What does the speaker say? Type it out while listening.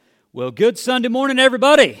Well, good Sunday morning,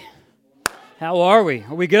 everybody. How are we?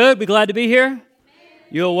 Are we good? We glad to be here?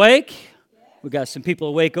 You awake? We got some people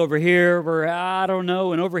awake over here, and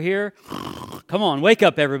over here. Come on, wake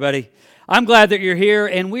up, everybody. I'm glad that you're here,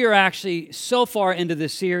 and we are actually so far into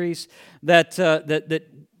this series that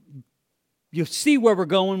you'll see where we're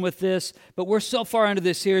going with this, but we're so far into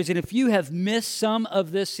this series, and if you have missed some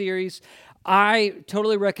of this series, I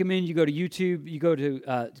totally recommend you go to YouTube, you go to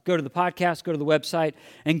the podcast, go to the website,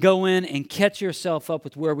 and go in and catch yourself up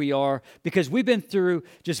with where we are, because we've been through,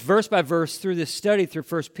 just verse by verse, through this study through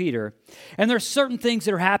 1 Peter, and there's certain things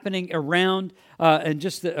that are happening around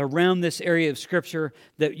around this area of Scripture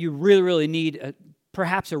that you really, really need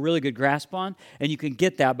perhaps a really good grasp on, and you can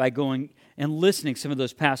get that by going and listening to some of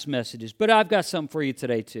those past messages. But I've got something for you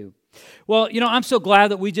today, too. Well, I'm so glad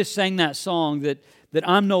that we just sang that song that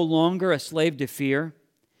I'm no longer a slave to fear.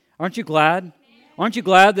 Aren't you glad? Aren't you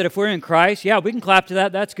glad that if we're in Christ, yeah, we can clap to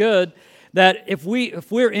that, that's good, that if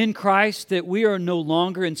we're in Christ, that we are no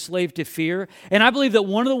longer enslaved to fear. And I believe that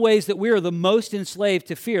one of the ways that we are the most enslaved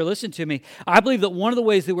to fear, listen to me, I believe that one of the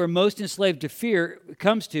ways that we're most enslaved to fear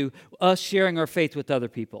comes to us sharing our faith with other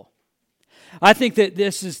people. I think that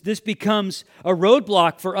this becomes a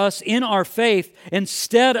roadblock for us in our faith.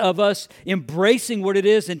 Instead of us embracing what it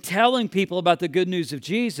is and telling people about the good news of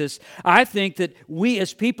Jesus, I think that we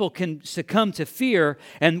as people can succumb to fear,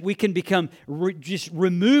 and we can just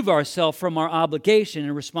remove ourselves from our obligation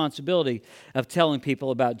and responsibility of telling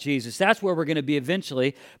people about Jesus. That's where we're going to be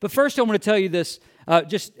eventually. But first I want to tell you this,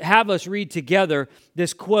 just have us read together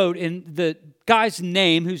this quote. In the guy's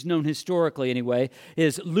name, who's known historically anyway,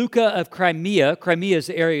 is Luca of Crimea. Crimea is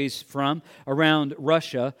the area he's from, around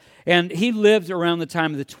Russia. And he lived around the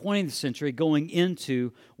time of the 20th century going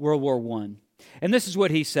into World War I. And this is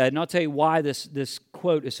what he said, and I'll tell you why this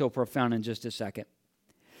quote is so profound in just a second.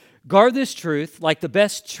 Guard this truth like the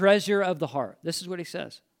best treasure of the heart. This is what he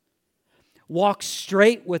says. Walk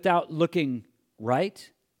straight without looking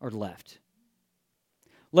right or left.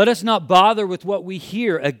 Let us not bother with what we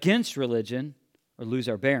hear against religion or lose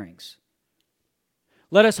our bearings.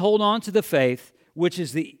 Let us hold on to the faith, which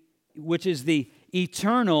is the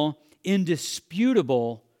eternal,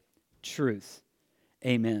 indisputable truth.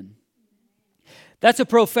 Amen. That's a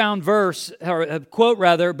profound verse, or a quote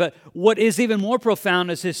rather, but what is even more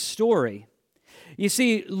profound is his story. You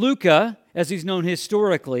see, Luca, as he's known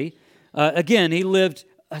historically, again, he lived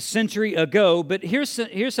a century ago, but here's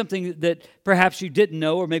something that perhaps you didn't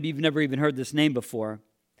know, or maybe you've never even heard this name before.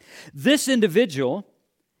 This individual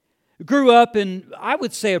grew up in, I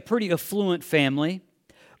would say, a pretty affluent family,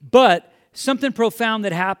 but something profound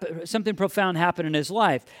happened in his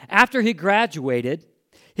life. After he graduated,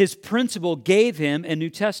 his principal gave him a New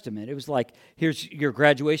Testament. It was like, here's your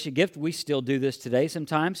graduation gift. We still do this today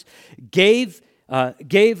sometimes. Gave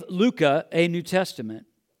Luca a New Testament.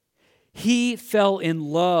 He fell in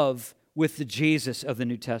love with the Jesus of the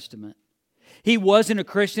New Testament. He wasn't a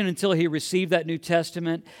Christian until he received that New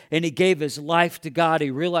Testament, and he gave his life to God.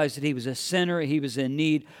 He realized that he was a sinner, he was in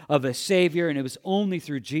need of a Savior, and it was only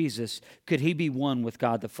through Jesus could he be one with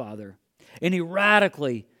God the Father. And he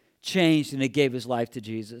radically changed, and he gave his life to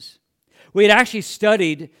Jesus. We had actually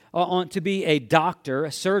studied to be a doctor,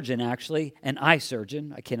 a surgeon actually, an eye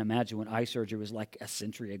surgeon. I can't imagine what eye surgery was like a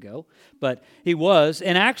century ago, but he was.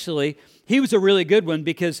 And actually, he was a really good one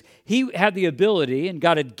because he had the ability, and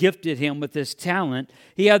God had gifted him with this talent,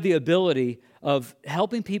 he had the ability of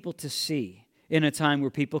helping people to see in a time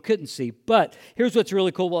where people couldn't see. But here's what's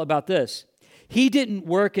really cool about this. He didn't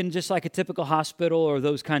work in just like a typical hospital or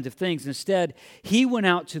those kinds of things. Instead, he went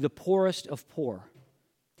out to the poorest of poor.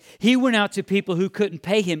 He went out to people who couldn't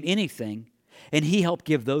pay him anything, and he helped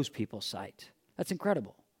give those people sight. That's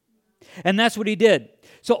incredible. And that's what he did.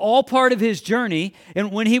 So all part of his journey,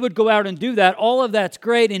 and when he would go out and do that, all of that's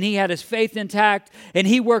great, and he had his faith intact, and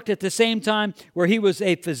he worked at the same time where he was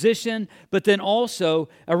a physician, but then also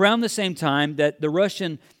around the same time that the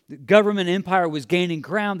Russian government empire was gaining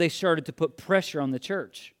ground, they started to put pressure on the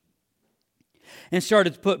church and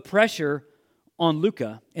started to put pressure on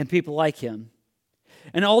Luca and people like him.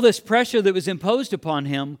 And all this pressure that was imposed upon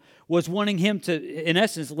him was wanting him to, in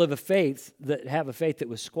essence, have a faith that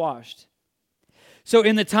was squashed. So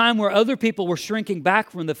in the time where other people were shrinking back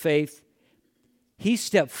from the faith, he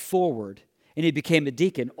stepped forward and he became a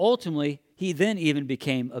deacon. Ultimately, he then even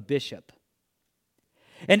became a bishop.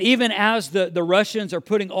 And even as the Russians are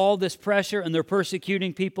putting all this pressure and they're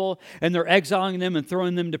persecuting people and they're exiling them and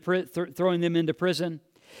throwing them into prison,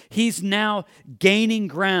 he's now gaining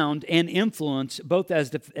ground and influence both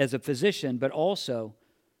as a physician but also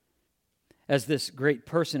as this great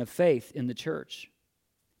person of faith in the church.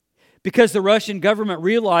 Because the Russian government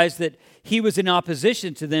realized that he was in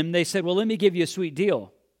opposition to them, they said, well, let me give you a sweet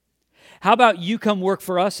deal. How about you come work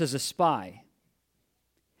for us as a spy?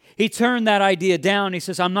 He turned that idea down. He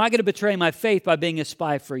says, I'm not going to betray my faith by being a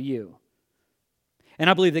spy for you. And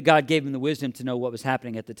I believe that God gave him the wisdom to know what was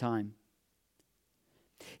happening at the time.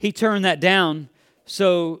 He turned that down,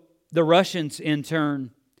 so the Russians in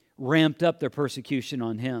turn ramped up their persecution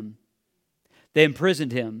on him. They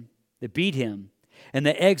imprisoned him, they beat him, and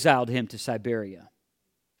they exiled him to Siberia.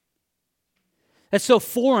 That's so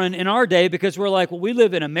foreign in our day because we're like, well, we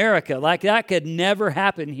live in America. Like that could never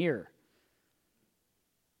happen here.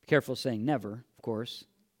 Be careful saying never, of course.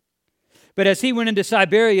 But as he went into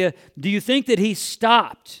Siberia, do you think that he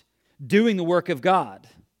stopped doing the work of God?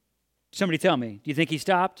 Somebody tell me, do you think he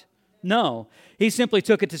stopped? No. He simply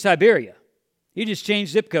took it to Siberia. He just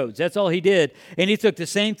changed zip codes. That's all he did. And he took the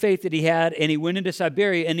same faith that he had, and he went into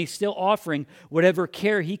Siberia, and he's still offering whatever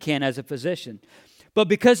care he can as a physician. But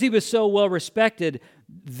because he was so well respected,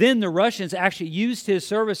 then the Russians actually used his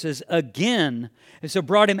services again, and so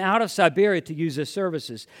brought him out of Siberia to use his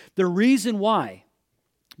services. The reason why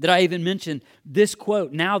that I even mentioned this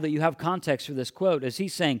quote, now that you have context for this quote, is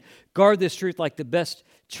he's saying, guard this truth like the best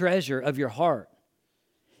treasure of your heart.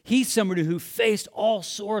 He's somebody who faced all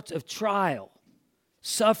sorts of trial,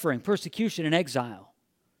 suffering, persecution, and exile.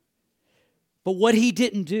 But what he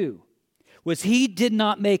didn't do was he did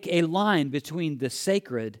not make a line between the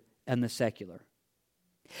sacred and the secular.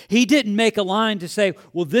 He didn't make a line to say,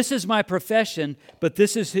 well, this is my profession, but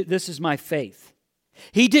this is my faith.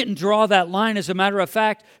 He didn't draw that line. As a matter of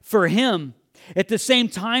fact, for him, at the same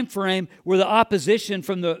time frame where the opposition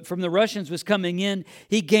from the Russians was coming in,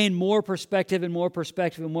 he gained more perspective and more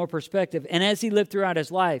perspective and more perspective. And as he lived throughout his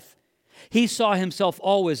life, he saw himself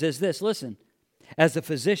always as this, listen, as a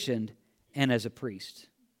physician and as a priest.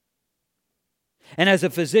 And as a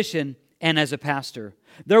physician and as a pastor.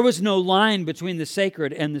 There was no line between the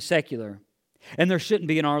sacred and the secular. And there shouldn't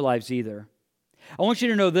be in our lives either. I want you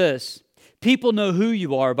to know this. People know who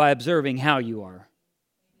you are by observing how you are.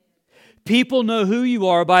 People know who you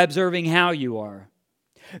are by observing how you are.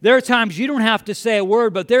 There are times you don't have to say a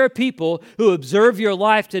word, but there are people who observe your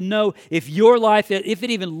life to know if your life, if it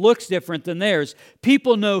even looks different than theirs.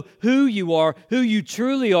 People know who you are, who you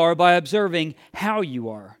truly are by observing how you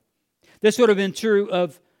are. This would have been true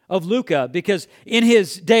of Luca, because in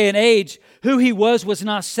his day and age, who he was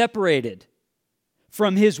not separated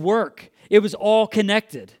from his work. It was all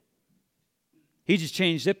connected. He just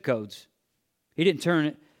changed zip codes. He didn't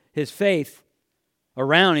turn his faith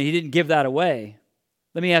around, and he didn't give that away.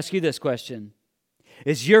 Let me ask you this question.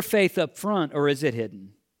 Is your faith up front or is it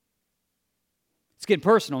hidden? It's getting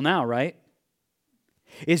personal now, right?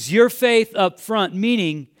 Is your faith up front,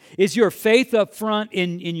 meaning, is your faith up front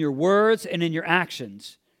in your words and in your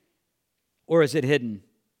actions? Or is it hidden?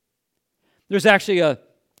 There's actually a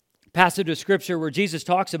passage of Scripture where Jesus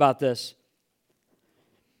talks about this.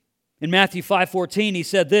 In Matthew 5:14, he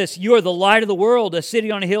said this, "You are the light of the world. A city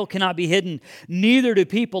on a hill cannot be hidden. Neither do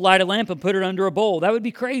people light a lamp and put it under a bowl." That would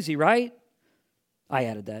be crazy, right? I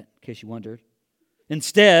added that, in case you wondered.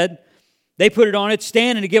 Instead, they put it on its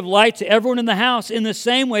stand and to give light to everyone in the house. In the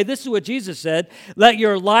same way, this is what Jesus said, "Let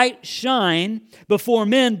your light shine before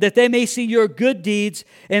men, that they may see your good deeds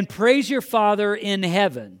and praise your Father in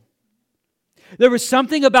heaven." There was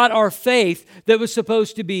something about our faith that was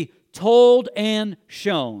supposed to be told and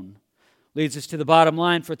shown. Leads us to the bottom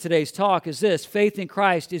line for today's talk is this: faith in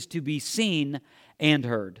Christ is to be seen and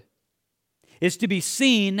heard. It's to be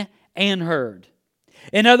seen and heard.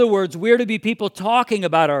 In other words, we're to be people talking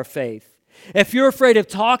about our faith. If you're afraid of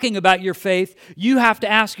talking about your faith, you have to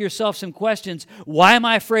ask yourself some questions. Why am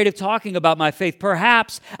I afraid of talking about my faith?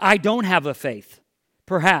 Perhaps I don't have a faith.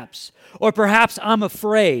 Perhaps. Or perhaps I'm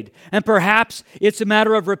afraid. And perhaps it's a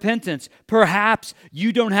matter of repentance. Perhaps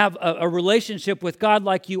you don't have a relationship with God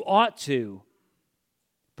like you ought to.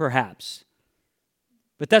 Perhaps.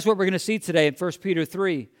 But that's what we're going to see today in 1 Peter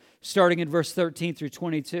 3, starting in verse 13 through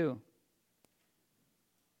 22.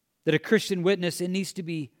 That a Christian witness, it needs to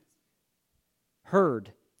be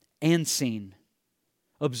heard and seen.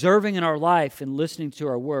 Observing in our life and listening to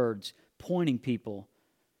our words, pointing people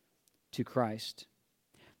to Christ.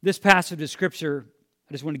 This passage of Scripture,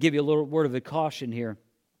 I just want to give you a little word of a caution here.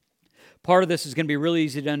 Part of this is going to be really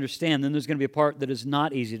easy to understand. Then there's going to be a part that is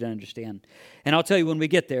not easy to understand. And I'll tell you when we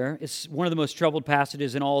get there, it's one of the most troubled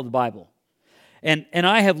passages in all of the Bible. And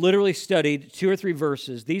I have literally studied these 2 or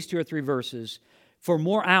 3 verses, for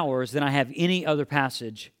more hours than I have any other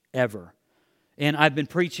passage ever. And I've been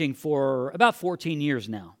preaching for about 14 years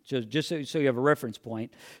now, just so you have a reference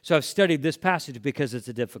point. So I've studied this passage because it's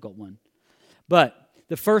a difficult one. But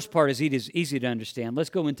the first part is easy to understand. Let's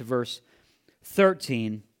go into verse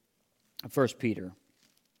 13 of 1 Peter.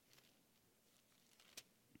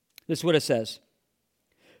 This is what it says.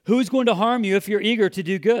 Who is going to harm you if you're eager to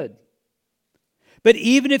do good? But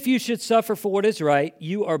even if you should suffer for what is right,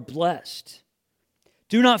 you are blessed.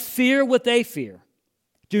 Do not fear what they fear.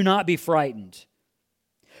 Do not be frightened.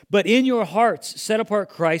 But in your hearts set apart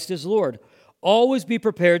Christ as Lord. Always be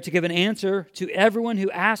prepared to give an answer to everyone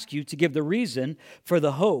who asks you to give the reason for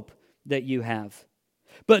the hope that you have.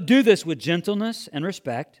 But do this with gentleness and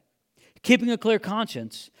respect, keeping a clear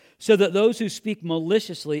conscience, so that those who speak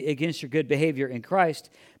maliciously against your good behavior in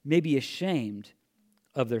Christ may be ashamed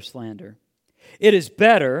of their slander. It is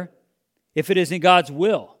better, if it is in God's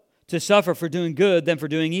will, to suffer for doing good than for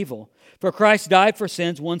doing evil. For Christ died for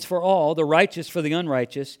sins once for all, the righteous for the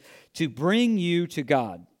unrighteous, to bring you to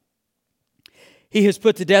God. He was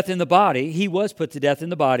put to death in the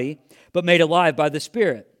body, but made alive by the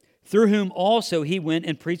Spirit, through whom also he went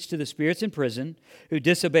and preached to the spirits in prison, who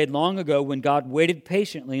disobeyed long ago when God waited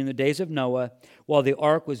patiently in the days of Noah while the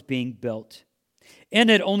ark was being built. In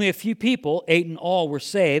it, only a few people, 8 in all, were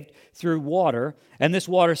saved through water, and this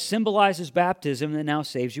water symbolizes baptism that now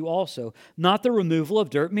saves you also. Not the removal of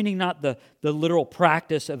dirt, meaning not the literal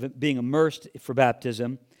practice of being immersed for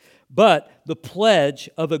baptism, but the pledge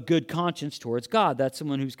of a good conscience towards God. That's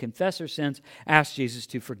someone who's confessed their sins, asked Jesus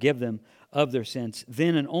to forgive them of their sins.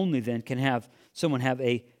 Then and only then can someone have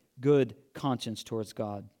a good conscience towards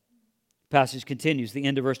God. The passage continues, the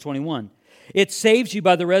end of verse 21. It saves you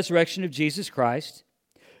by the resurrection of Jesus Christ,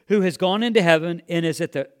 who has gone into heaven and is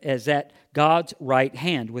at God's right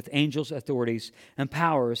hand with angels, authorities, and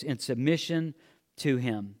powers in submission to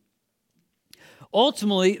Him.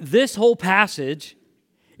 Ultimately, this whole passage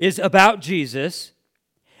is about Jesus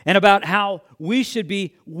and about how we should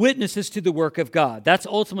be witnesses to the work of God. That's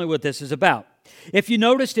ultimately what this is about. If you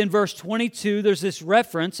noticed in verse 22, there's this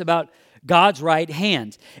reference about God's right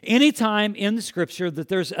hand. Anytime in the Scripture that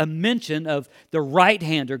there's a mention of the right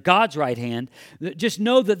hand or God's right hand, just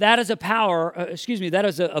know that that is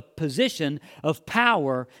a position of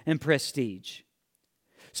power and prestige.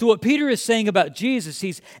 So what Peter is saying about Jesus,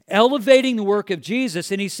 he's elevating the work of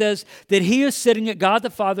Jesus, and he says that he is sitting at God the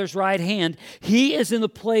Father's right hand. He is in the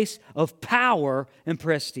place of power and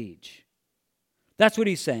prestige. That's what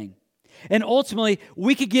he's saying. And ultimately,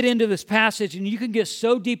 we could get into this passage, and you can get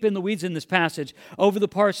so deep in the weeds in this passage over the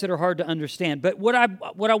parts that are hard to understand. But what I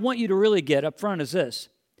want you to really get up front is this.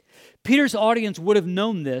 Peter's audience would have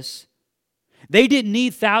known this. They didn't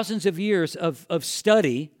need thousands of years of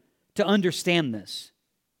study to understand this.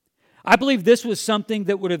 I believe this was something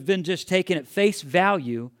that would have been just taken at face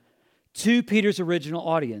value to Peter's original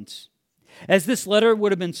audience. As this letter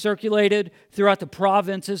would have been circulated throughout the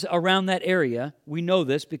provinces around that area, we know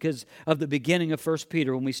this because of the beginning of 1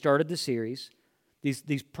 Peter when we started the series,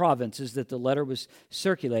 these provinces that the letter was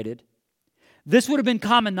circulated, this would have been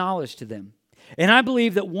common knowledge to them. And I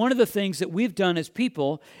believe that one of the things that we've done as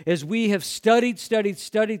people is we have studied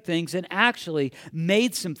things and actually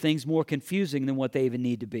made some things more confusing than what they even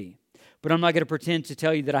need to be. But I'm not going to pretend to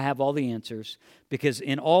tell you that I have all the answers, because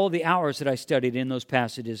in all of the hours that I studied in those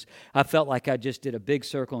passages, I felt like I just did a big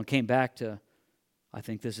circle and came back to, I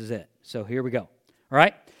think this is it. So here we go. All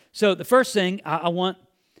right? So the first thing I want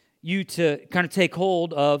you to kind of take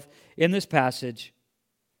hold of in this passage,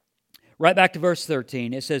 right back to verse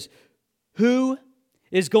 13, it says, who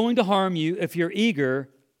is going to harm you if you're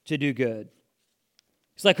eager to do good?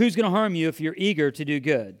 It's like, who's going to harm you if you're eager to do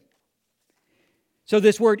good? So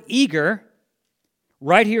this word eager,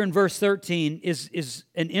 right here in verse 13, is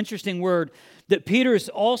an interesting word that Peter is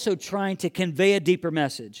also trying to convey a deeper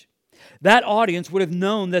message. That audience would have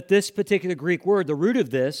known that this particular Greek word, the root of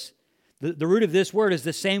this word is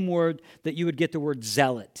the same word that you would get the word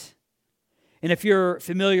zealot. And if you're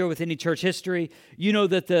familiar with any church history, you know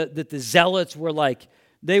that the zealots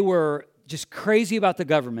they were just crazy about the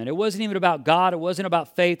government. It wasn't even about God. It wasn't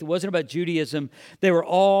about faith. It wasn't about Judaism. They were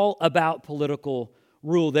all about political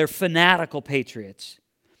rule. They're fanatical patriots.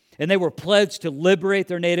 And they were pledged to liberate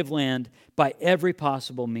their native land by every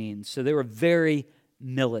possible means. So they were very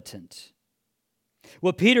militant.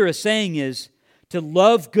 What Peter is saying is to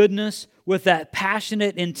love goodness with that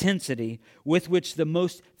passionate intensity with which the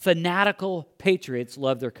most fanatical patriots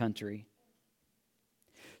love their country.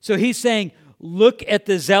 So he's saying, look at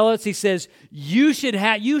the zealots. He says, you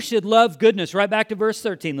should love goodness. Right back to verse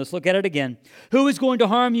 13. Let's look at it again. Who is going to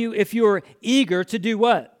harm you if you are eager to do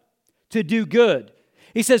what? To do good.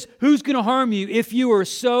 He says, who's going to harm you if you are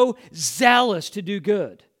so zealous to do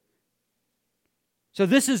good? So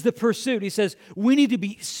this is the pursuit. He says, we need to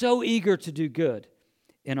be so eager to do good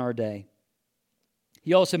in our day.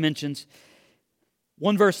 He also mentions,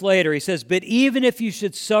 one verse later, he says, but even if you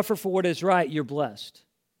should suffer for what is right, you're blessed.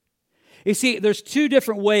 You see, there's two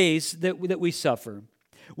different ways that we suffer.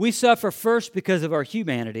 We suffer first because of our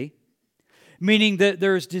humanity, meaning that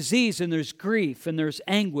there's disease and there's grief and there's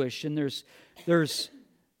anguish and there's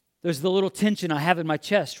the little tension I have in my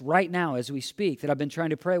chest right now as we speak that I've been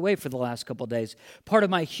trying to pray away for the last couple of days. Part of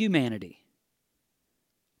my humanity.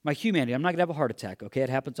 My humanity. I'm not going to have a heart attack, okay? It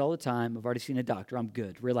happens all the time. I've already seen a doctor. I'm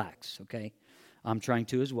good. Relax, okay? I'm trying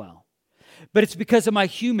to as well. But it's because of my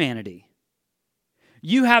humanity.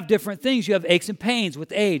 You have different things. You have aches and pains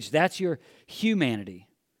with age. That's your humanity.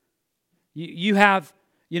 You have,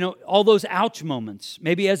 all those ouch moments,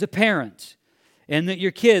 maybe as a parent, and that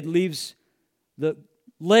your kid leaves the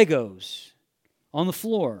Legos on the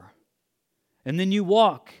floor, and then you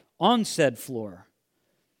walk on said floor,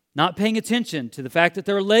 not paying attention to the fact that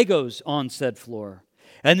there are Legos on said floor,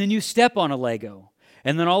 and then you step on a Lego,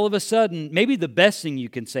 and then all of a sudden, maybe the best thing you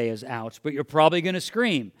can say is ouch, but you're probably going to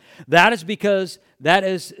scream. That is because that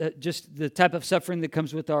is just the type of suffering that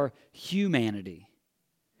comes with our humanity.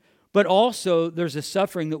 But also, there's a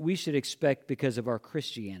suffering that we should expect because of our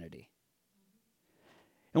Christianity.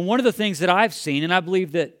 And one of the things that I've seen, and I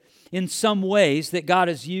believe that in some ways that God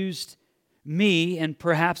has used me and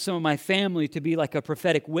perhaps some of my family to be like a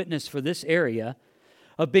prophetic witness for this area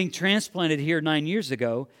of being transplanted here 9 years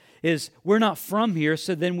ago, is we're not from here,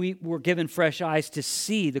 so then we were given fresh eyes to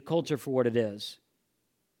see the culture for what it is.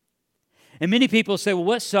 And many people say, well,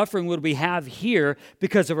 what suffering would we have here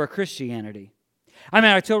because of our Christianity?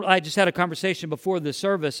 I just had a conversation before the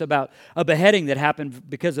service about a beheading that happened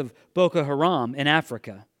because of Boko Haram in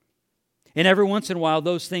Africa. And every once in a while,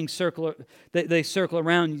 those things circle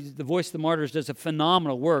around. The Voice of the Martyrs does a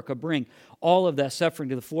phenomenal work of bringing all of that suffering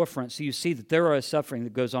to the forefront, so you see that there is suffering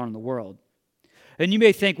that goes on in the world. And you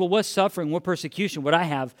may think, well, what suffering, what persecution would I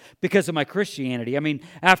have because of my Christianity? I mean,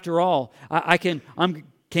 after all, I came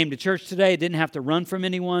to church today, didn't have to run from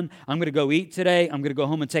anyone. I'm going to go eat today. I'm going to go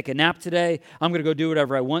home and take a nap today. I'm going to go do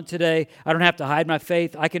whatever I want today. I don't have to hide my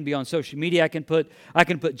faith. I can be on social media. I can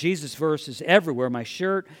put Jesus verses everywhere. My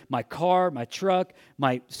shirt, my car, my truck,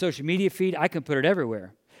 my social media feed. I can put it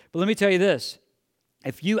everywhere. But let me tell you this.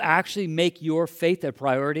 If you actually make your faith a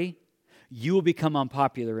priority, you will become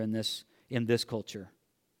unpopular in this culture.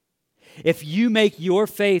 If you make your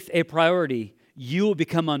faith a priority, you will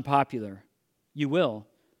become unpopular. You will.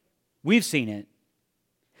 We've seen it.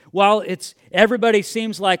 While everybody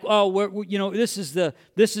seems like, this is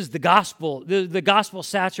the gospel, the gospel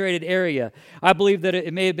saturated area. I believe that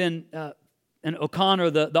it may have been and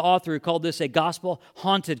O'Connor, the author, who called this a gospel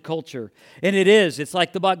haunted culture, and it is. It's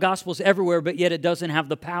like the gospel's everywhere, but yet it doesn't have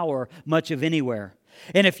the power much of anywhere.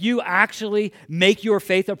 And if you actually make your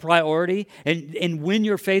faith a priority, and when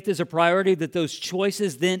your faith is a priority, that those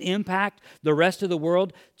choices then impact the rest of the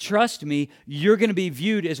world, trust me, you're going to be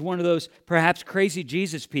viewed as one of those perhaps crazy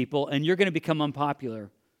Jesus people, and you're going to become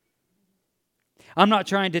unpopular. I'm not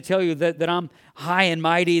trying to tell you that I'm high and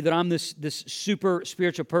mighty, that I'm this super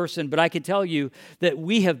spiritual person, but I can tell you that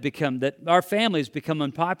that our family has become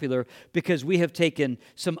unpopular because we have taken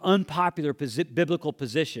some unpopular biblical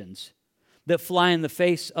positions that fly in the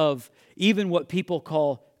face of even what people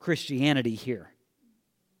call Christianity here.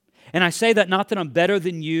 And I say that not that I'm better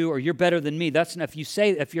than you or you're better than me. That's enough.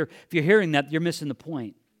 If you're hearing that, you're missing the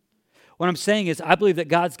point. What I'm saying is I believe that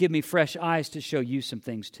God's given me fresh eyes to show you some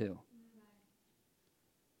things too.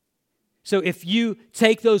 So if you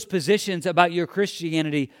take those positions about your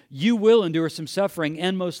Christianity, you will endure some suffering,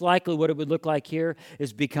 and most likely what it would look like here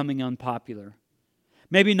is becoming unpopular.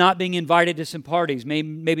 Maybe not being invited to some parties,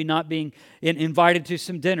 maybe not being invited to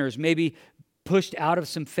some dinners, maybe pushed out of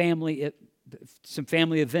some family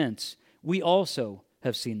events. We also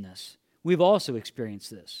have seen this. We've also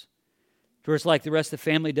experienced this. Where it's like the rest of the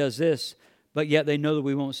family does this, but yet they know that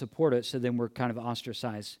we won't support it, so then we're kind of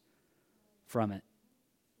ostracized from it.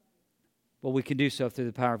 Well, we can do so through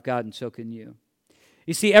the power of God, and so can you.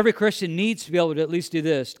 You see, every Christian needs to be able to at least do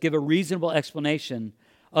this, give a reasonable explanation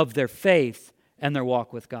of their faith and their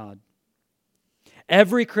walk with God.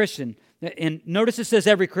 Every Christian, and notice it says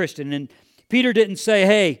every Christian, and Peter didn't say,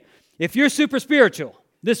 hey, if you're super spiritual,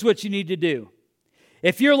 this is what you need to do.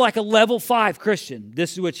 If you're like a level 5 Christian,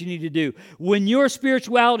 this is what you need to do. When your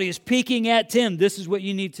spirituality is peaking at 10, this is what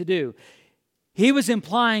you need to do. He was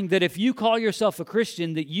implying that if you call yourself a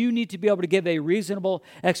Christian, that you need to be able to give a reasonable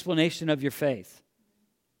explanation of your faith.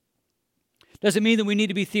 Doesn't mean that we need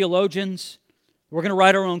to be theologians. We're going to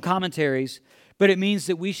write our own commentaries. But it means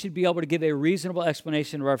that we should be able to give a reasonable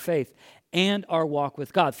explanation of our faith and our walk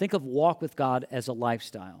with God. Think of walk with God as a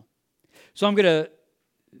lifestyle. So I'm going to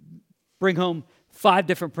bring home 5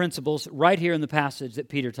 different principles right here in the passage that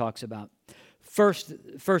Peter talks about. First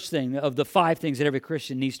thing of the 5 things that every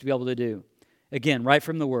Christian needs to be able to do, again, right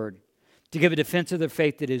from the Word, to give a defense of their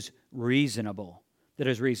faith that is reasonable.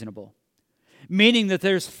 Meaning that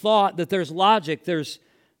there's thought, that there's logic, there's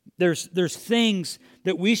things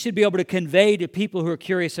that we should be able to convey to people who are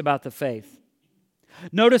curious about the faith.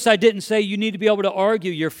 Notice I didn't say you need to be able to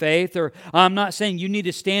argue your faith, or I'm not saying you need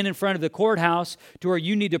to stand in front of the courthouse to where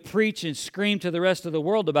you need to preach and scream to the rest of the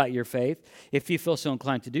world about your faith. If you feel so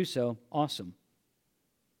inclined to do so, awesome.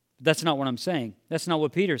 That's not what I'm saying. That's not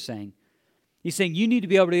what Peter's saying. He's saying you need to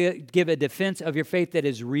be able to give a defense of your faith that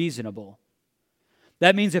is reasonable.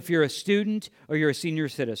 That means if you're a student or you're a senior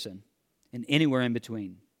citizen, and anywhere in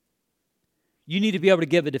between, you need to be able to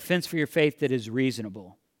give a defense for your faith that is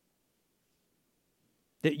reasonable.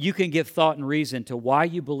 That you can give thought and reason to why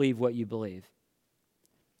you believe what you believe.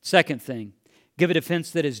 Second thing, give a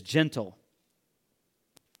defense that is gentle.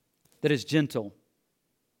 That is gentle.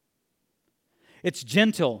 It's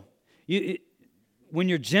gentle. When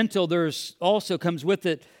you're gentle, there's also comes with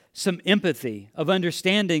it some empathy of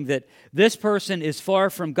understanding that this person is far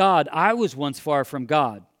from God. I was once far from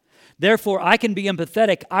God. Therefore, I can be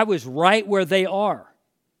empathetic. I was right where they are.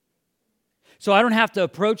 So I don't have to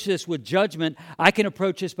approach this with judgment. I can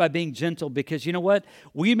approach this by being gentle because you know what?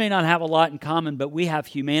 We may not have a lot in common, but we have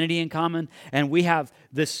humanity in common, and we have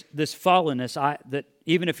this fallenness that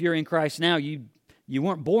even if you're in Christ now, you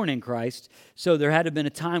weren't born in Christ, so there had to have been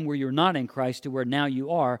a time where you're not in Christ to where now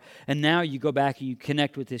you are, and now you go back and you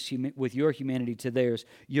connect with with your humanity to theirs,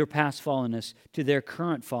 your past fallenness to their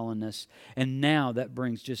current fallenness, and now that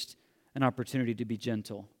brings just an opportunity to be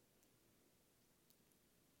gentle.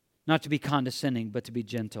 Not to be condescending, but to be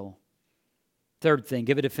gentle. Third thing,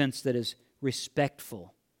 give a defense that is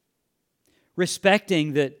respectful.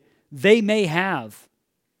 Respecting that they may have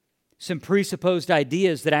some presupposed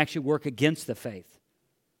ideas that actually work against the faith.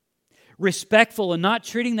 Respectful and not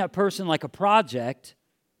treating that person like a project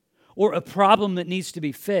or a problem that needs to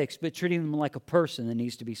be fixed, but treating them like a person that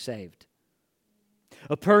needs to be saved.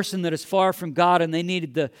 A person that is far from God and they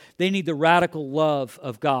need the radical love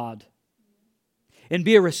of God. And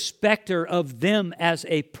be a respecter of them as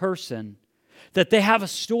a person, that they have a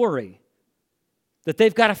story, that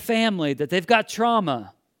they've got a family, that they've got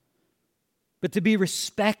trauma, but to be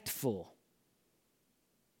respectful.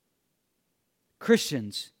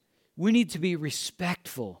 Christians, we need to be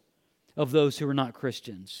respectful of those who are not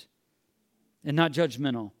Christians and not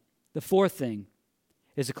judgmental. The fourth thing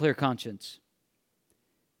is a clear conscience.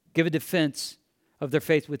 Give a defense of their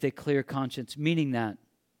faith with a clear conscience, meaning that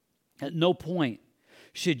at no point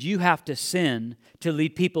should you have to sin to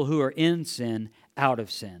lead people who are in sin out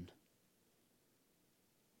of sin.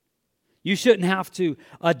 You shouldn't have to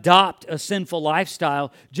adopt a sinful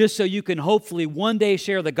lifestyle just so you can hopefully one day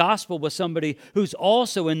share the gospel with somebody who's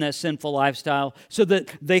also in that sinful lifestyle so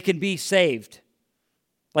that they can be saved.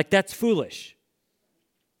 Like that's foolish.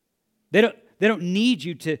 They don't need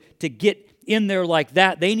you to get in there like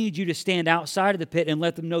that. They need you to stand outside of the pit and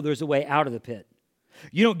let them know there's a way out of the pit.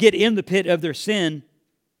 You don't get in the pit of their sin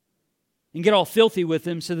and get all filthy with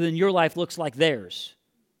them so then your life looks like theirs.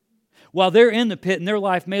 While they're in the pit and their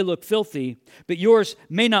life may look filthy, but yours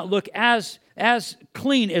may not look as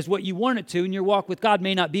clean as what you want it to, and your walk with God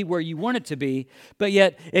may not be where you want it to be, but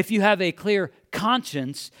yet if you have a clear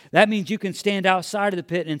conscience, that means you can stand outside of the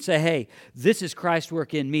pit and say, hey, this is Christ's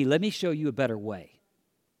work in me. Let me show you a better way.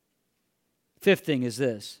 Fifth thing is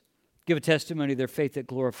this. Give a testimony of their faith that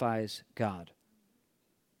glorifies God.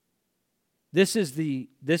 This is the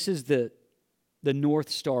North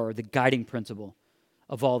Star, the guiding principle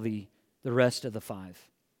of all the rest of the 5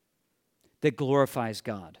 that glorifies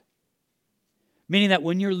God. Meaning that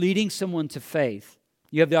when you're leading someone to faith,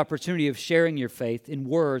 you have the opportunity of sharing your faith in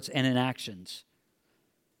words and in actions.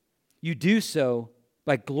 You do so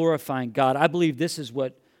by glorifying God. I believe this is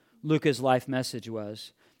what Luca's life message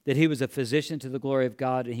was, that he was a physician to the glory of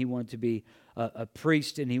God and he wanted to be a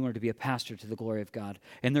priest and he wanted to be a pastor to the glory of God.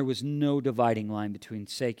 And there was no dividing line between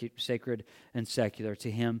sacred and secular.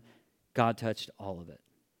 To him, God touched all of it.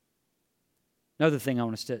 Another thing I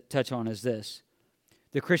want to touch on is this.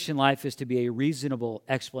 The Christian life is to be a reasonable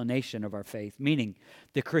explanation of our faith, meaning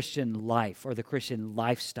the Christian life or the Christian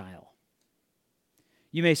lifestyle.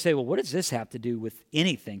 You may say, well, what does this have to do with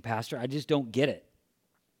anything, Pastor? I just don't get it.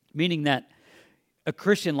 Meaning that a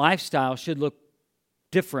Christian lifestyle should look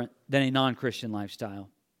different than a non-Christian lifestyle.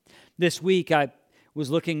 This week, I was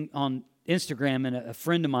looking on Instagram, and a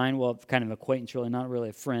friend of mine, well, kind of an acquaintance, really, not really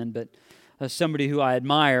a friend, but somebody who I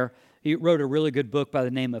admire, he wrote a really good book by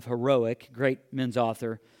the name of Heroic, great men's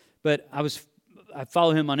author. But I was I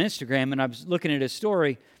follow him on Instagram, and I was looking at his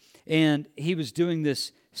story, and he was doing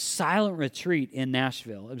this silent retreat in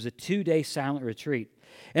Nashville. It was a 2-day silent retreat.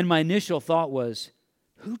 And my initial thought was,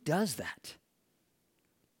 who does that?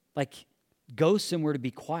 Like, go somewhere to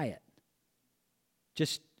be quiet.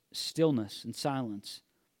 Just stillness and silence.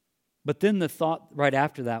 But then the thought right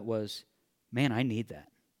after that was, man, I need that.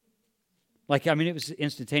 Like, I mean, it was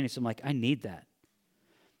instantaneous. I'm like, I need that.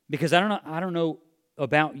 Because I don't know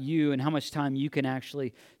about you and how much time you can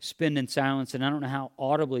actually spend in silence, and I don't know how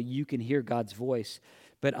audibly you can hear God's voice,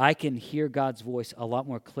 but I can hear God's voice a lot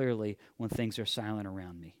more clearly when things are silent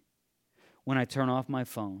around me. When I turn off my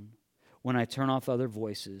phone, when I turn off other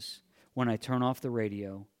voices, when I turn off the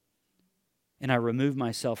radio, and I remove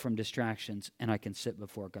myself from distractions, and I can sit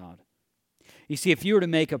before God. You see, if you were to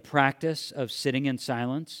make a practice of sitting in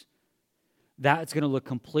silence, that's going to look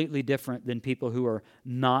completely different than people who are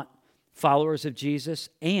not followers of Jesus,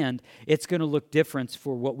 and it's going to look different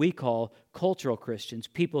for what we call cultural Christians,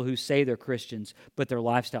 people who say they're Christians, but their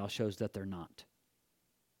lifestyle shows that they're not.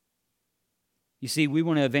 You see, we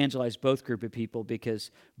want to evangelize both group of people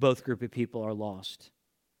because both group of people are lost.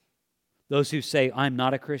 Those who say, I'm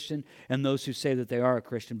not a Christian, and those who say that they are a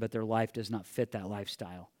Christian, but their life does not fit that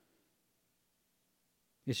lifestyle.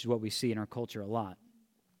 This is what we see in our culture a lot.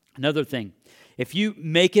 Another thing, if you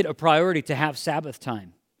make it a priority to have Sabbath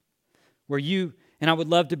time, where you, and I would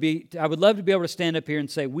love to be able to stand up here and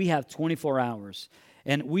say, we have 24 hours,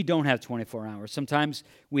 and we don't have 24 hours. Sometimes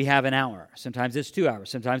we have an hour. Sometimes it's 2 hours.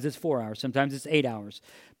 Sometimes it's 4 hours. Sometimes it's 8 hours.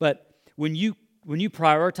 But when you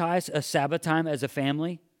prioritize a Sabbath time as a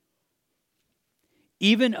family,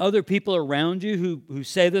 even other people around you who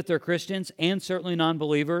say that they're Christians, and certainly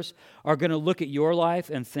non-believers, are going to look at your life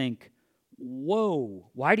and think, whoa,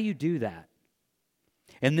 why do you do that?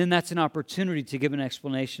 And then that's an opportunity to give an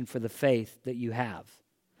explanation for the faith that you have,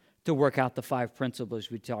 to work out the 5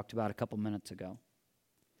 principles we talked about a couple minutes ago.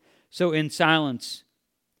 So in silence,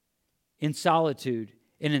 in solitude,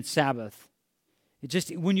 and in Sabbath,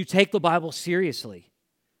 when you take the Bible seriously,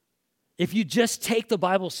 if you just take the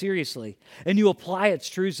Bible seriously and you apply its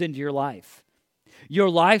truths into your life,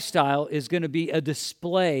 your lifestyle is going to be a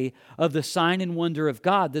display of the sign and wonder of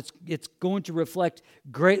God. It's going to reflect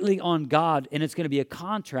greatly on God, and it's going to be a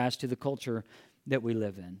contrast to the culture that we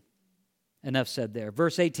live in. Enough said there.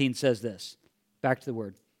 Verse 18 says this. Back to the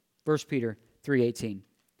word. 1 Peter 3:18. It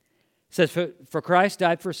says, For Christ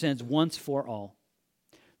died for sins once for all,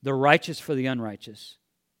 the righteous for the unrighteous.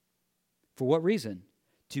 For what reason?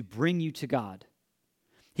 To bring you to God.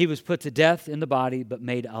 He was put to death in the body, but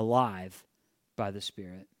made alive by the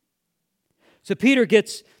Spirit. So Peter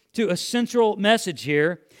gets to a central message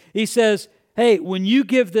here. He says, hey, when you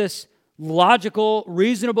give this logical,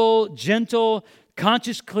 reasonable, gentle,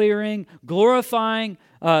 conscience-clearing, glorifying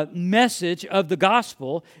message of the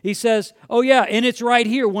gospel, he says, oh yeah, and it's right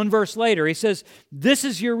here, one verse later. He says, this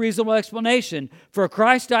is your reasonable explanation. For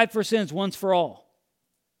Christ died for sins once for all.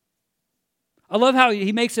 I love how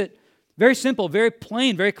he makes it very simple, very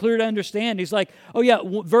plain, very clear to understand. He's like, oh yeah,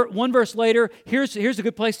 one verse later, here's a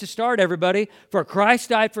good place to start, everybody. For Christ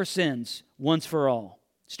died for sins once for all.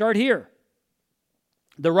 Start here.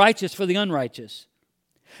 The righteous for the unrighteous.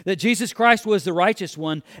 That Jesus Christ was the righteous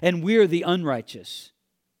one, and we're the unrighteous.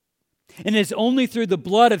 And it's only through the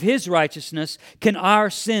blood of His righteousness can our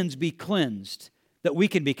sins be cleansed, that we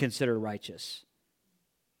can be considered righteous.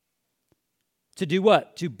 To do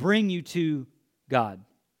what? To bring you to God.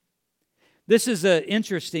 This is an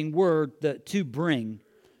interesting word, to bring.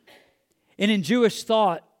 And in Jewish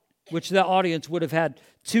thought, which the audience would have had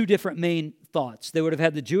 2 different main thoughts. They would have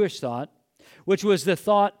had the Jewish thought, which was the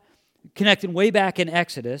thought connected way back in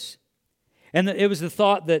Exodus. And it was the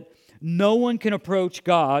thought that no one can approach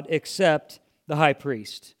God except the high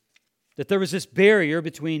priest. That there was this barrier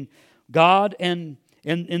between God and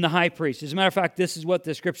the high priest. As a matter of fact, this is what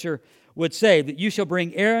the scripture would say, that you shall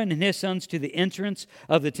bring Aaron and his sons to the entrance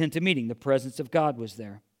of the tent of meeting. The presence of God was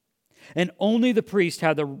there. And only the priest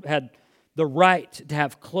had the right to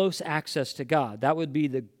have close access to God. That would be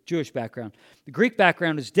the Jewish background. The Greek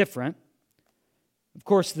background is different. Of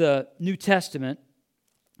course, the New Testament,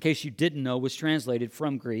 in case you didn't know, was translated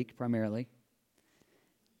from Greek primarily.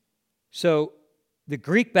 So the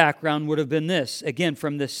Greek background would have been this, again,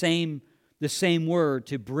 from the same word,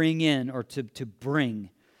 to bring in or to bring.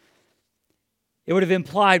 It would have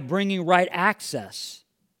implied bringing right access.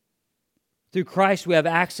 Through Christ we have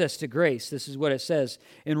access to grace. This is what it says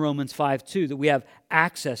in Romans 5:2, that we have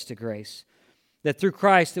access to grace. That through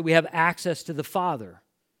Christ that we have access to the Father.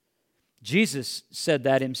 Jesus said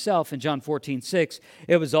that himself in John 14:6.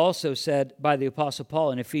 It was also said by the Apostle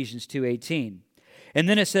Paul in Ephesians 2:18. And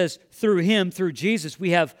then it says, through Him, through Jesus,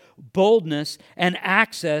 we have boldness and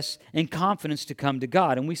access and confidence to come to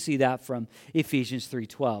God. And we see that from Ephesians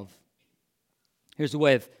 3:12. Here's a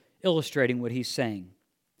way of illustrating what he's saying,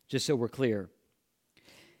 just so we're clear.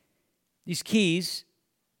 These keys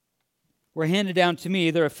were handed down to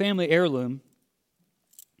me. They're a family heirloom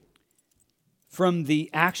from the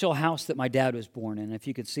actual house that my dad was born in. If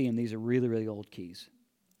you could see them, these are really, really old keys.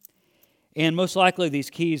 And most likely these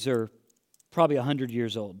keys are probably 100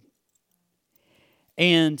 years old.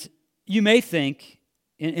 And you may think,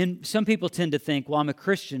 and some people tend to think, well, I'm a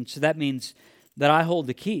Christian, so that means that I hold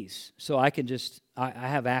the keys, so I can just, I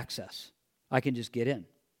have access. I can just get in.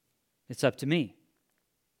 It's up to me.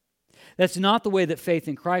 That's not the way that faith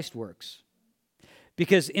in Christ works.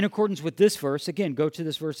 Because in accordance with this verse, again, go to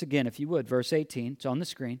this verse again if you would, verse 18, it's on the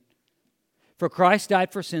screen. For Christ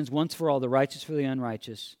died for sins once for all, the righteous for the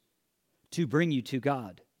unrighteous, to bring you to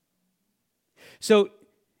God. So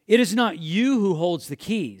it is not you who holds the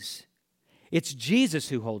keys. It's Jesus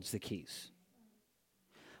who holds the keys.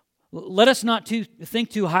 Let us not think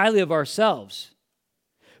too highly of ourselves,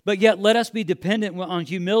 but yet let us be dependent on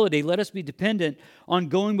humility. Let us be dependent on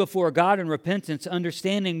going before God in repentance,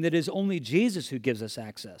 understanding that it is only Jesus who gives us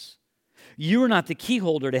access. You are not the key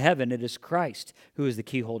holder to heaven. It is Christ who is the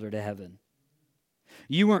key holder to heaven.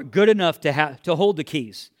 You weren't good enough to hold the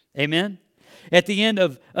keys. Amen? At the end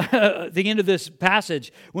of this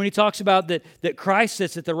passage, when he talks about that Christ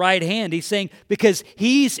sits at the right hand, he's saying because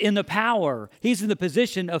he's in the power, he's in the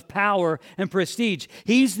position of power and prestige.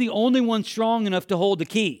 He's the only one strong enough to hold the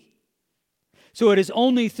key. So it is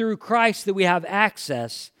only through Christ that we have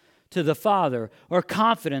access to the Father, or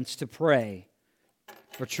confidence to pray,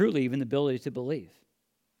 or truly even the ability to believe.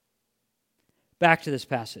 Back to this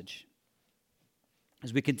passage.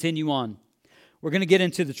 As we continue on, we're going to get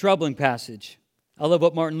into the troubling passage. I love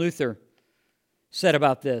what Martin Luther said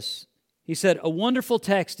about this. He said, a wonderful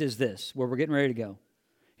text is this, where we're getting ready to go.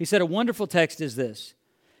 He said, a wonderful text is this,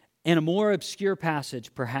 and a more obscure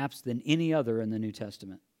passage perhaps than any other in the New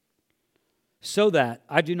Testament. So that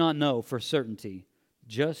I do not know for certainty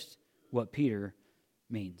just what Peter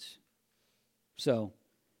means. So,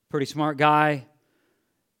 pretty smart guy.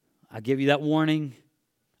 I give you that warning.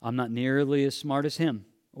 I'm not nearly as smart as him,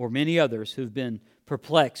 or many others who've been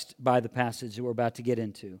perplexed by the passage that we're about to get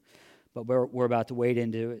into. But we're about to wade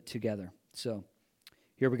into it together. So,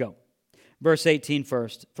 here we go. Verse 18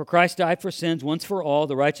 first. For Christ died for sins once for all,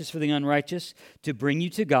 the righteous for the unrighteous, to bring you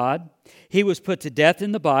to God. He was put to death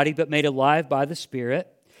in the body, but made alive by the Spirit,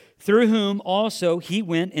 through whom also he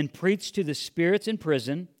went and preached to the spirits in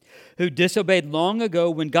prison, who disobeyed long ago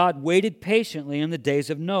when God waited patiently in the days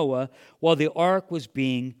of Noah while the ark was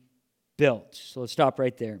being built. So let's stop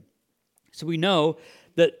right there. So we know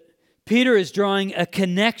that Peter is drawing a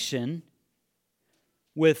connection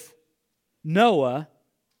with Noah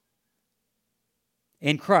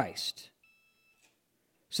and Christ.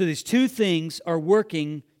 So these two things are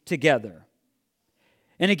working together.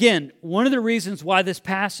 And again, one of the reasons why this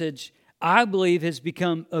passage, I believe, has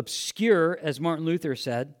become obscure, as Martin Luther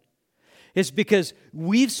said, is because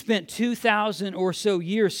we've spent 2,000 or so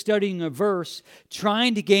years studying a verse,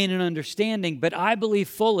 trying to gain an understanding, but I believe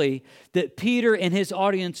fully that Peter and his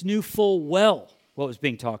audience knew full well what was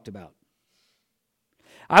being talked about.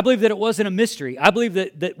 I believe that it wasn't a mystery. I believe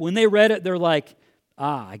that when they read it, they're like,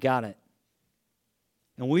 I got it.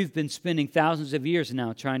 And we've been spending thousands of years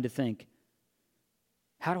now trying to think,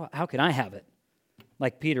 how can I have it?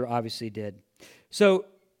 Like Peter obviously did. So,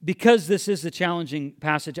 because this is a challenging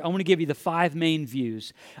passage, I want to give you the 5 main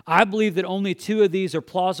views. I believe that only 2 of these are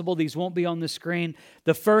plausible. These won't be on the screen.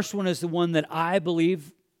 The first one is the one that I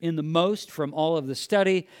believe in the most from all of the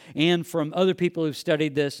study and from other people who've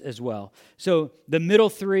studied this as well. So the middle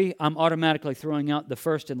 3, I'm automatically throwing out. The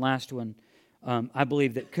first and last one, I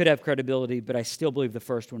believe that could have credibility, but I still believe the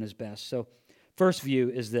first one is best. So first view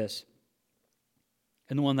is this,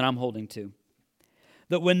 and the one that I'm holding to.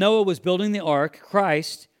 That when Noah was building the ark,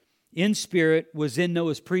 Christ, in spirit, was in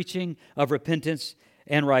Noah's preaching of repentance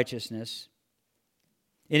and righteousness.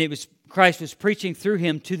 And Christ was preaching through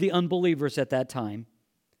him to the unbelievers at that time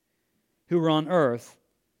who were on earth,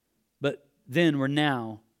 but then were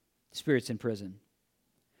now spirits in prison.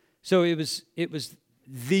 So it was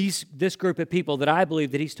this group of people that I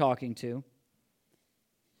believe that he's talking to.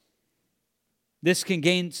 This can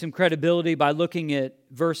gain some credibility by looking at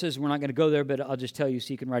verses. We're not going to go there, but I'll just tell you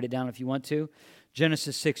so you can write it down if you want to.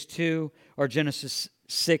 Genesis 6:2 or Genesis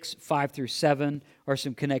 6:5-7 are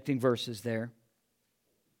some connecting verses there.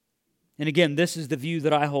 And again, this is the view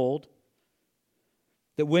that I hold,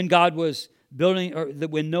 that when God was building, or that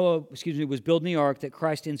when Noah, was building the ark, that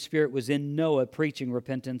Christ in spirit was in Noah preaching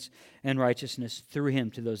repentance and righteousness through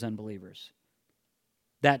him to those unbelievers.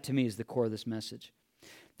 That to me is the core of this message.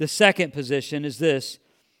 The second position is this,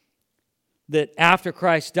 that after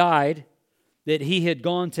Christ died, that he had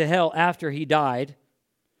gone to hell after he died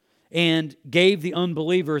and gave the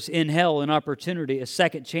unbelievers in hell an opportunity, a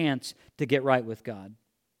second chance to get right with God.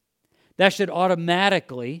 That should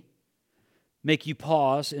automatically make you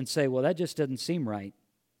pause and say, well, that just doesn't seem right,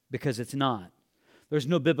 because it's not. There's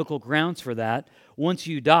no biblical grounds for that. Once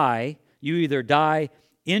you die, you either die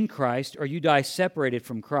in Christ or you die separated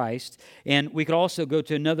from Christ. And we could also go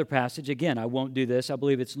to another passage. Again, I won't do this. I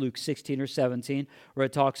believe it's Luke 16 or 17, where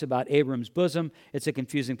it talks about Abram's bosom. It's a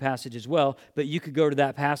confusing passage as well, but you could go to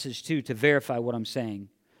that passage too to verify what I'm saying.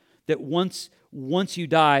 That once you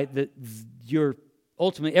die, that your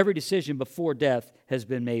ultimately every decision before death has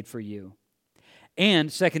been made for you.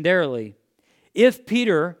 And secondarily, if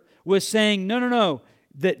Peter was saying, no,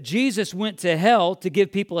 that Jesus went to hell to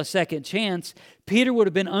give people a second chance, Peter would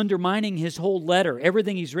have been undermining his whole letter,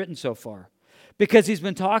 everything he's written so far. Because he's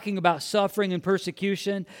been talking about suffering and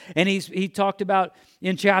persecution, and he talked about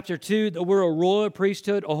in chapter 2 that we're a royal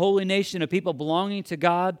priesthood, a holy nation, of people belonging to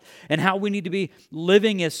God, and how we need to be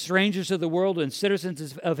living as strangers of the world and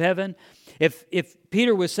citizens of heaven. If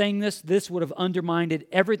Peter was saying this would have undermined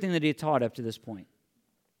everything that he had taught up to this point.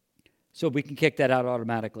 So we can kick that out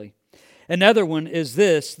automatically. Another one is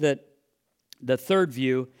this, that the third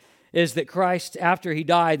view is that Christ, after he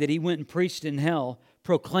died, that he went and preached in hell,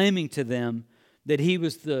 proclaiming to them that he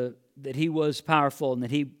was powerful and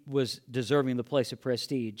that he was deserving the place of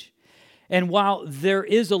prestige. And while there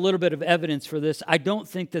is a little bit of evidence for this, I don't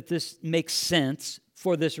think that this makes sense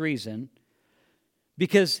for this reason,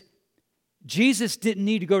 because Jesus didn't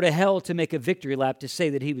need to go to hell to make a victory lap to say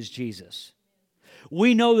that he was Jesus.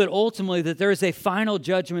 We know that ultimately that there is a final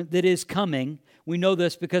judgment that is coming. We know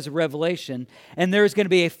this because of Revelation. And there is going to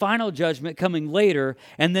be a final judgment coming later,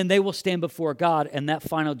 and then they will stand before God, and that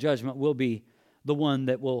final judgment will be the one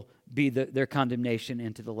that will be their condemnation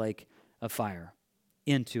into the lake of fire,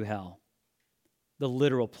 into hell, the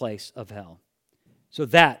literal place of hell. So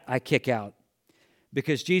that I kick out,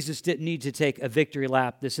 because Jesus didn't need to take a victory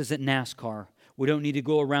lap. This isn't NASCAR. We don't need to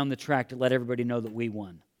go around the track to let everybody know that we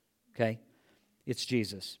won. Okay? It's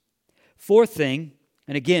Jesus. Fourth thing,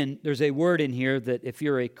 and again, there's a word in here that if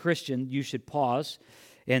you're a Christian, you should pause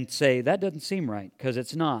and say, that doesn't seem right, because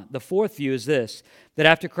it's not. The fourth view is this, that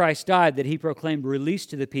after Christ died, that he proclaimed release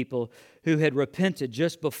to the people who had repented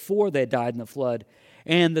just before they died in the flood,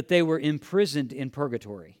 and that they were imprisoned in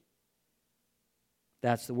purgatory.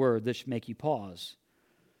 That's the word that should make you pause.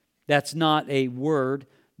 That's not a word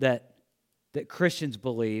that Christians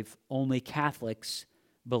believe. Only Catholics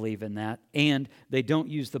believe in that, and they don't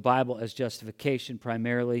use the Bible as justification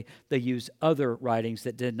primarily. They use other writings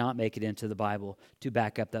that did not make it into the Bible to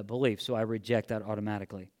back up that belief, so I reject that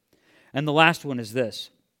automatically. And the last one is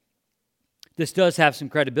this. This does have some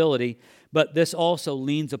credibility, but this also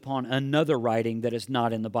leans upon another writing that is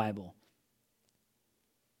not in the Bible.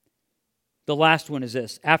 The last one is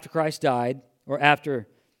this. After Christ died, or after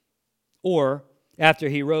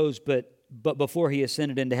he rose, but before he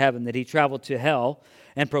ascended into heaven, that he traveled to hell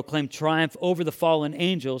and proclaimed triumph over the fallen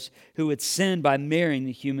angels who had sinned by marrying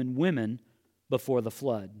the human women before the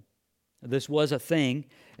flood. This was a thing,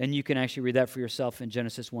 and you can actually read that for yourself in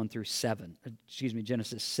Genesis 6, 1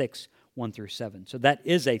 through 7. So that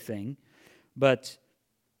is a thing, but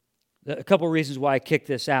a couple of reasons why I kick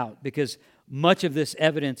this out, because much of this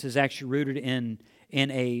evidence is actually rooted in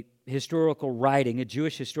a historical writing, a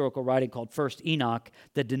Jewish historical writing called First Enoch,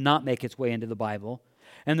 that did not make its way into the Bible.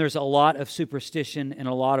 And there's a lot of superstition and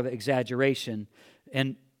a lot of exaggeration,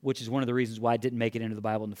 and which is one of the reasons why it didn't make it into the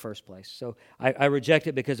Bible in the first place. So I reject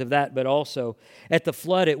it because of that, but also at the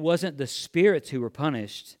flood, it wasn't the spirits who were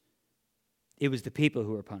punished, it was the people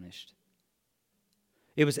who were punished.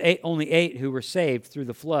 It was only 8 who were saved through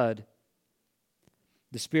the flood.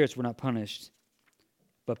 The spirits were not punished,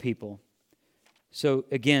 but people. So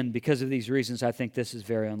again, because of these reasons, I think this is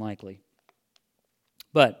very unlikely.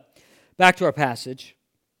 But back to our passage.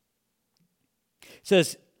 It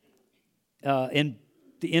says in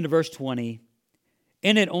the end of verse 20,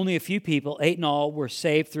 in it only a few people, 8 in all, were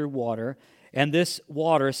saved through water, and this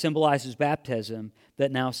water symbolizes baptism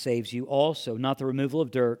that now saves you also, not the removal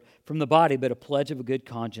of dirt from the body, but a pledge of a good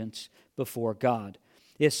conscience before God.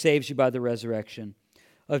 It saves you by the resurrection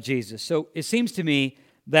of Jesus. So it seems to me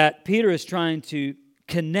that Peter is trying to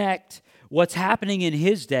connect what's happening in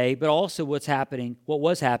his day, but also what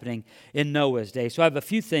was happening in Noah's day. So I have a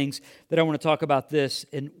few things that I want to talk about this,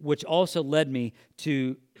 and which also led me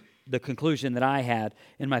to the conclusion that I had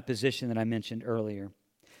in my position that I mentioned earlier.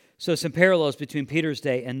 So some parallels between Peter's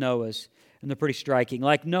day and Noah's, and they're pretty striking.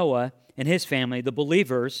 Like Noah and his family, the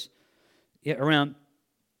believers in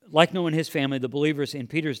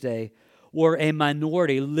Peter's day were a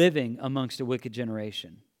minority living amongst a wicked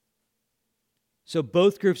generation. So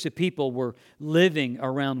both groups of people were living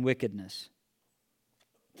around wickedness.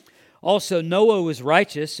 Also, Noah was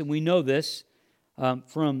righteous, and we know this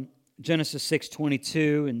from Genesis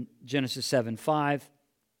 6:22 and Genesis 7:5.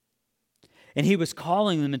 And he was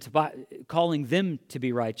calling them to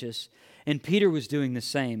be righteous, and Peter was doing the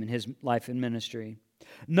same in his life and ministry.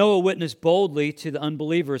 Noah witnessed boldly to the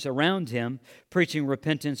unbelievers around him, preaching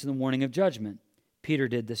repentance and the warning of judgment. Peter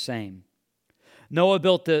did the same. Noah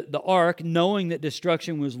built the ark knowing that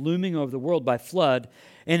destruction was looming over the world by flood.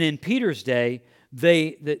 And in Peter's day,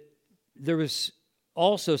 there was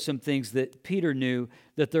also some things that Peter knew,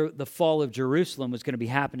 that the fall of Jerusalem was going to be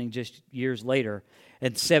happening just years later.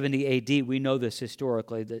 In 70 AD, we know this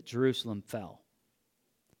historically, that Jerusalem fell.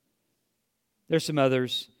 There's some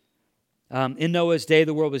others. In Noah's day,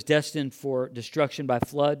 the world was destined for destruction by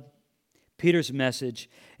flood. Peter's message,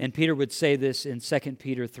 and Peter would say this in 2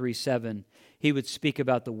 Peter 3:7, he would speak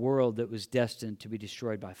about the world that was destined to be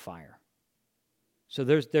destroyed by fire. So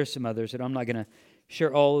there's some others, and I'm not going to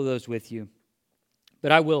share all of those with you.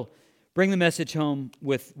 But I will bring the message home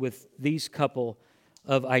with these couple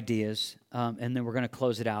of ideas, and then we're going to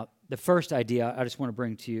close it out. The first idea I just want to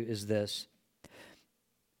bring to you is this.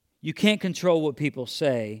 You can't control what people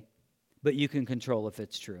say, but you can control if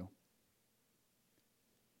it's true.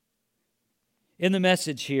 In the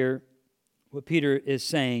message here, what Peter is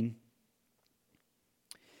saying,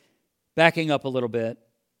 backing up a little bit,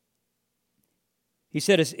 he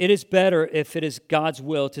said, "It is better if it is God's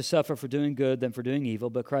will to suffer for doing good than for doing evil,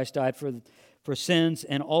 but Christ died for sins,"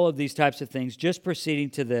 and all of these types of things. Just proceeding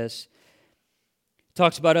to this,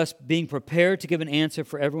 talks about us being prepared to give an answer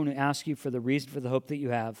for everyone who asks you for the reason for the hope that you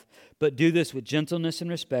have, but do this with gentleness and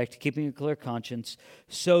respect, keeping a clear conscience,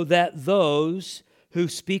 so that those who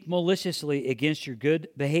speak maliciously against your good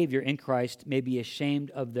behavior in Christ may be ashamed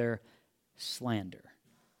of their slander.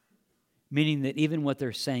 Meaning that even what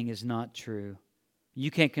they're saying is not true. You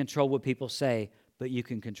can't control what people say, but you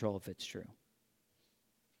can control if it's true.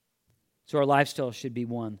 So our lifestyle should be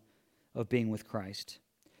one of being with Christ.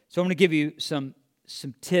 So I'm going to give you some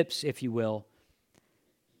tips, if you will.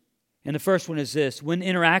 And the first one is this: when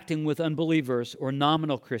interacting with unbelievers, or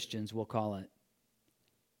nominal Christians, we'll call it.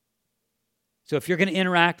 So if you're going to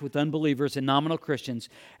interact with unbelievers and nominal Christians,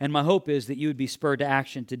 and my hope is that you would be spurred to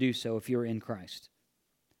action to do so if you're in Christ.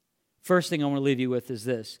 First thing I want to leave you with is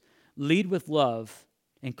this: lead with love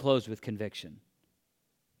and close with conviction.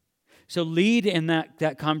 So lead in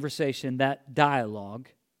that conversation, that dialogue.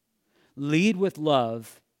 Lead with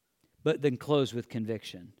love, but then close with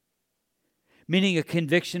conviction. Meaning a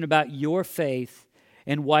conviction about your faith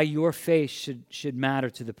and why your faith should matter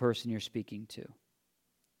to the person you're speaking to.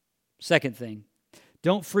 Second thing,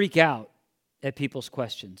 don't freak out at people's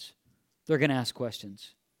questions. They're going to ask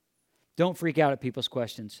questions. Don't freak out at people's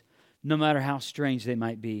questions, no matter how strange they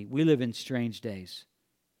might be. We live in strange days.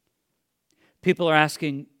 People are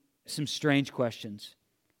asking some strange questions,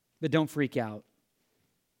 but don't freak out.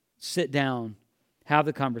 Sit down, have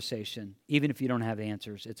the conversation. Even if you don't have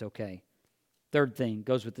answers, it's okay. Third thing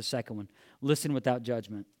goes with the second one. Listen without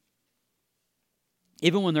judgment.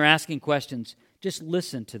 Even when they're asking questions, just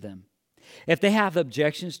listen to them. If they have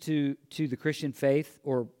objections to the Christian faith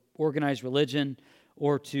or organized religion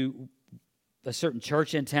or to a certain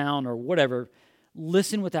church in town or whatever,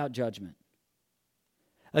 listen without judgment.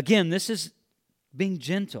 Again, this is being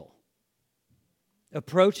gentle,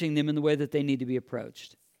 approaching them in the way that they need to be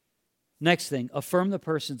approached. Next thing, affirm the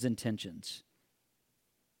person's intentions.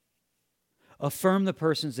 Affirm the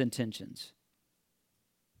person's intentions.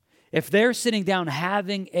 If they're sitting down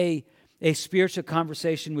having a spiritual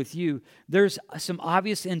conversation with you, there's some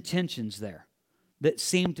obvious intentions there that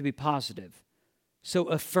seem to be positive. So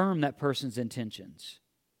affirm that person's intentions.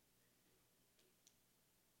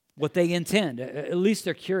 What they intend, at least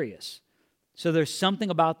they're curious. So there's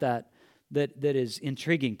something about that is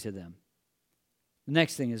intriguing to them. The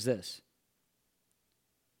next thing is this.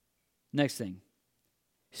 Next thing,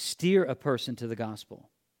 steer a person to the gospel.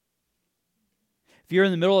 If you're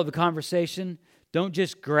in the middle of a conversation, don't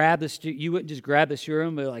just grab you wouldn't just grab the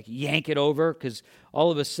steering wheel, but like yank it over, because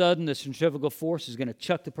all of a sudden the centrifugal force is going to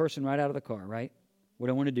chuck the person right out of the car, right? We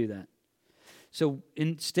don't want to do that. So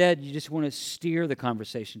instead, you just want to steer the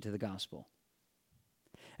conversation to the gospel.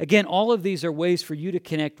 Again, all of these are ways for you to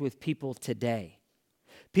connect with people today.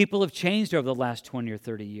 People have changed over the last 20 or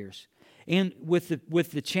 30 years. And with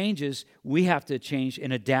the changes, we have to change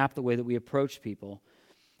and adapt the way that we approach people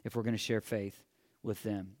if we're going to share faith with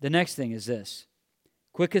them. The next thing is this: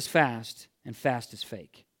 quick is fast and fast is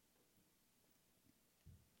fake.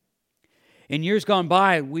 In years gone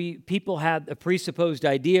by, people had a presupposed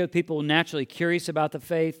idea. People were naturally curious about the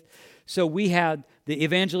faith. So we had the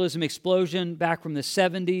evangelism explosion back from the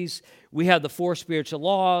 70s. We had the 4 spiritual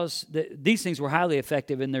laws. These things were highly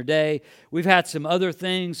effective in their day. We've had some other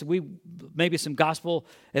things. Maybe some gospel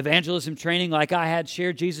evangelism training like I had,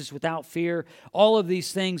 Share Jesus Without Fear. All of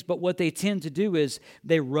these things, but what they tend to do is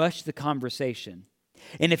they rush the conversation.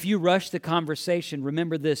 And if you rush the conversation,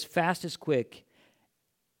 remember this: fast is quick,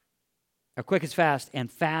 or quick is fast,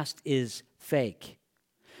 and fast is fake.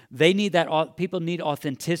 They need that. People need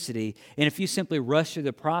authenticity. And if you simply rush through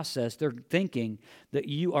the process, they're thinking that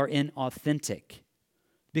you are inauthentic,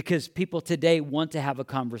 because people today want to have a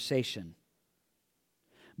conversation.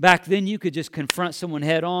 Back then, you could just confront someone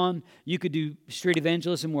head on. You could do street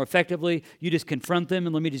evangelism more effectively. You just confront them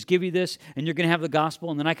and let me just give you this, and you're going to have the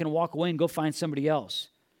gospel, and then I can walk away and go find somebody else.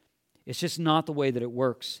 It's just not the way that it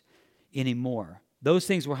works anymore. Those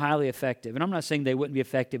things were highly effective. And I'm not saying they wouldn't be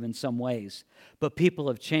effective in some ways, but people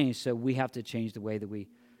have changed, so we have to change the way that we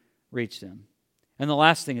reach them. And the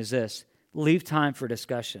last thing is this: leave time for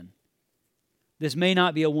discussion. This may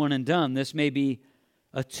not be a one and done. This may be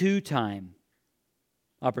a 2-time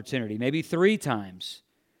opportunity, maybe 3 times,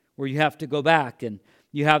 where you have to go back and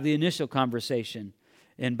you have the initial conversation.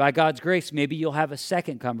 And by God's grace, maybe you'll have a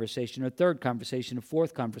second conversation, a third conversation, a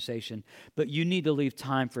fourth conversation, but you need to leave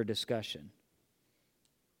time for discussion.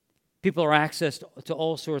 People are access to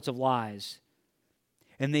all sorts of lies,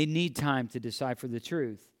 and they need time to decipher the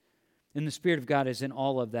truth. And the Spirit of God is in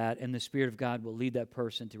all of that, and the Spirit of God will lead that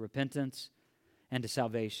person to repentance and to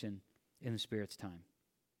salvation in the Spirit's time.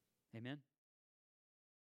 Amen.